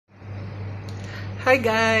Hi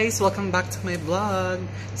guys, welcome back to my vlog.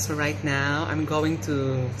 So right now, I'm going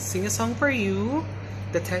to sing a song for you.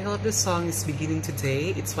 The title of the song is Beginning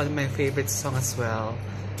Today. It's one of my favorite songs as well.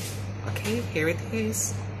 Okay, here it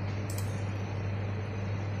is.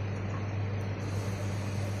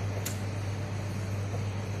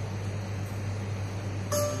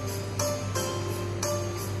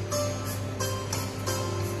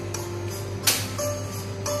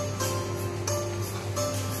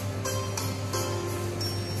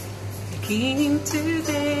 Beginning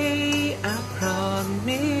today, I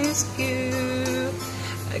promise you,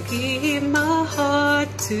 I give my heart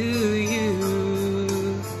to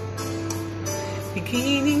you.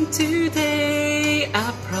 Beginning today,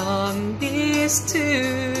 I promise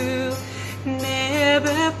to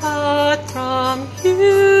never part from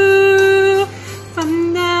you.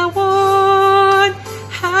 From now on,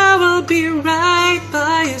 I will be right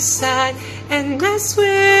by your side, and I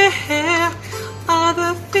swear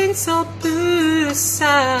other things I'll put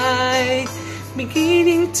aside.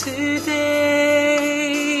 Beginning today,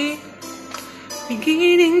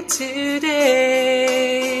 beginning today.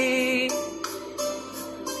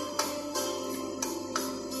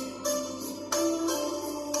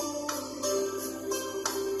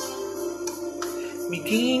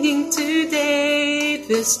 Beginning today,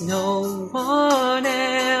 there's no one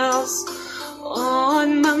else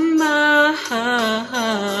on my mind.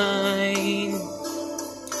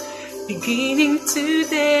 Beginning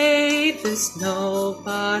today, there's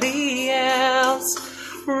nobody else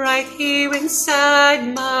right here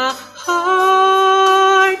inside my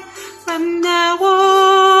heart. From now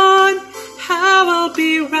on, I will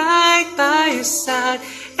be right by your side,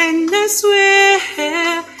 and I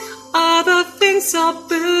swear other things I'll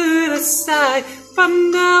put aside.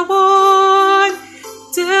 From now on,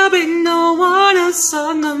 there'll be no one else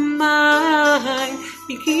on my mind.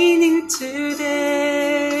 Beginning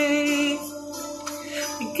today,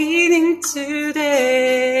 beginning today.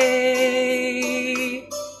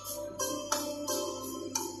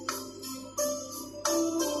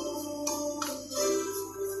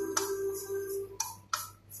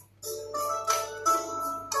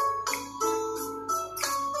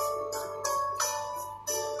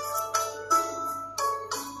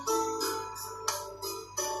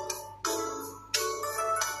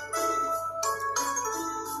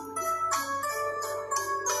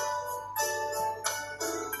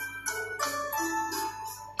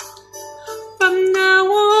 From now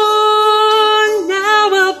on, I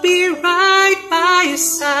will be right by your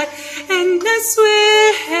side, and I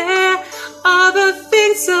swear other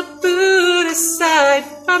things I'll put aside.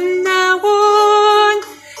 From now on,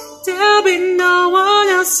 there'll be no one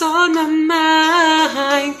else on my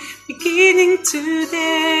mind. Beginning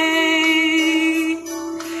today,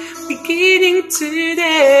 beginning today,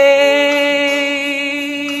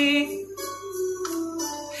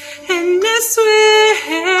 and I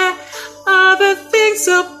swear other things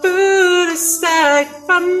I'll put aside.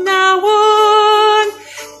 From now on,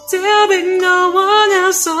 there'll be no one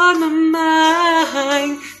else on my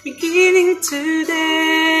mind. Beginning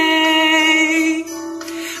today,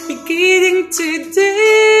 beginning today.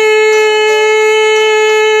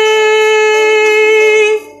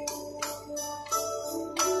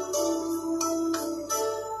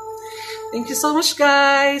 Thank you so much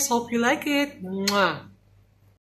guys, hope you like it. Mwah.